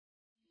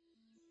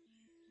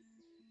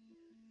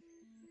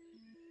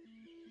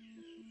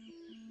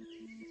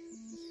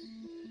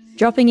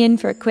Dropping in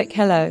for a quick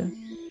hello.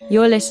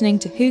 You're listening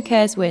to Who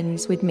Cares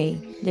Wins with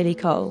me, Lily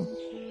Cole,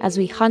 as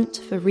we hunt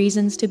for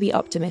reasons to be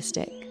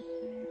optimistic.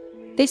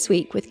 This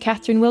week with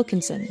Catherine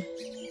Wilkinson.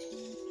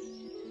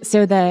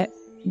 So the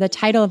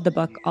title of the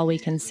book, All We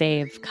Can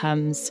Save,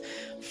 comes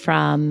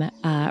from,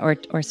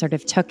 or sort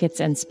of took its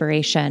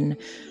inspiration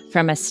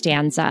from a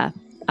stanza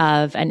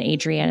of an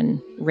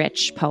Adrienne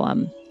Rich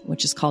poem,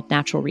 which is called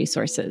Natural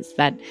Resources,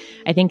 that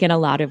I think in a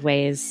lot of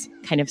ways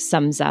kind of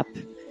sums up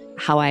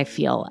how I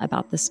feel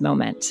about this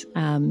moment.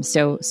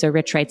 So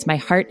Rich writes, "My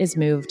heart is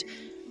moved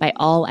by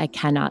all I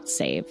cannot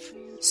save.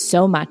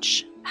 So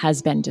much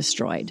has been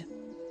destroyed.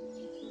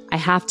 I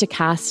have to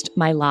cast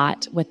my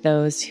lot with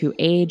those who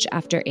age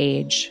after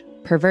age,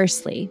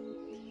 perversely,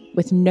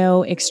 with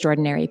no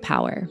extraordinary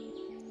power,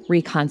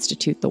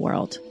 reconstitute the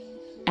world."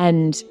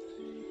 And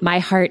my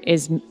heart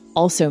is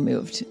also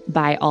moved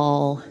by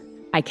all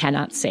I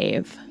cannot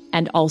save,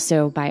 and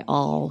also by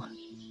all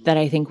that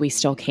I think we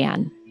still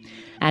can.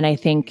 And I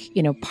think,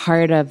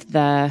 part of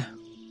the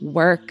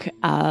work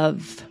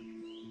of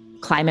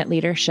climate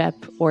leadership,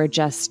 or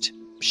just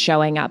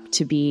showing up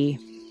to be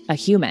a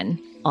human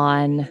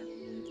on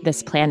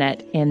this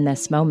planet in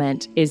this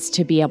moment, is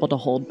to be able to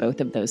hold both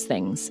of those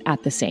things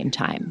at the same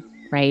time,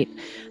 right?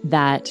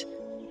 That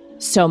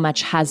so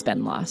much has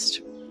been lost.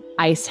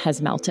 Ice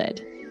has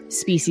melted.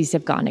 Species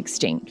have gone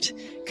extinct.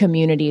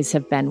 Communities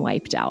have been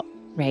wiped out,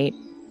 right?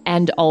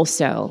 And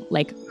also,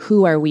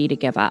 who are we to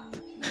give up?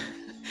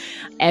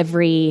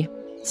 Every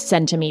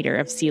centimeter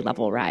of sea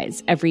level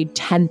rise, every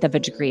 10th of a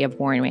degree of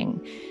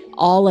warming,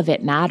 all of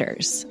it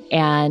matters.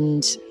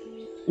 And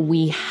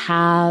we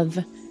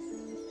have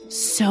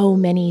so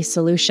many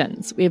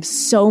solutions. We have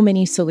so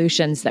many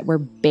solutions that we're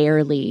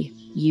barely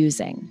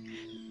using.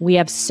 We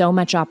have so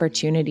much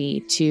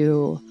opportunity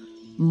to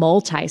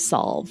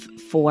multi-solve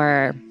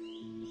for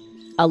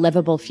a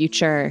livable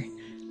future,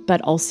 but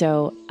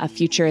also a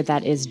future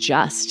that is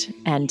just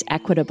and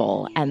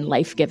equitable and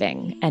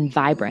life-giving and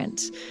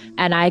vibrant.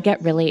 And I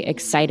get really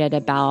excited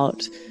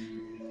about,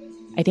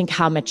 I think,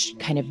 how much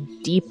kind of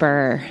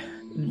deeper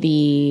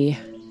the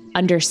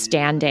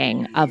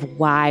understanding of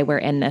why we're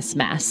in this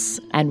mess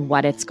and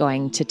what it's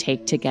going to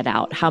take to get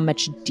out, how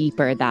much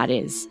deeper that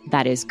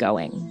is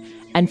going.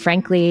 And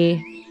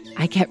frankly,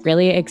 I get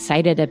really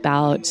excited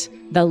about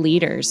the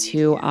leaders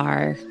who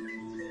are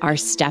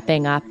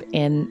stepping up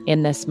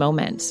in this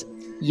moment.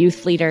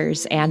 Youth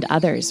leaders and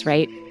others,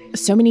 right?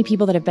 So many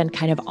people that have been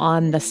kind of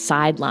on the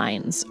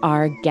sidelines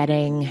are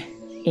getting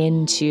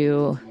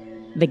into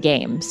the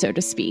game, so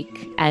to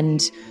speak.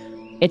 And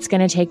it's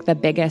going to take the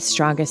biggest,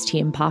 strongest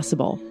team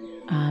possible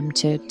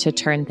to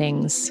turn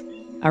things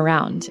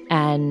around.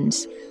 And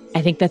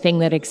I think the thing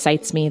that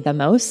excites me the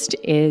most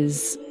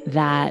is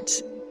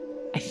that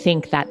I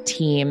think that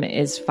team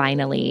is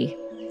finally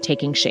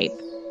taking shape.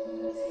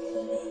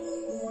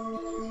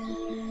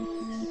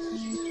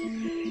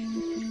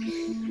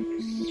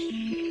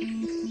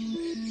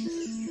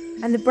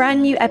 And the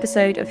brand new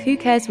episode of Who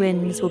Cares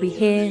Wins will be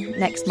here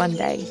next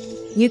Monday.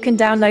 You can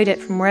download it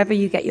from wherever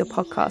you get your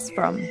podcasts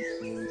from.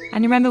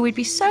 And remember, we'd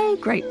be so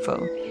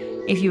grateful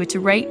if you were to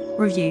rate,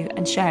 review,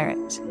 and share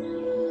it.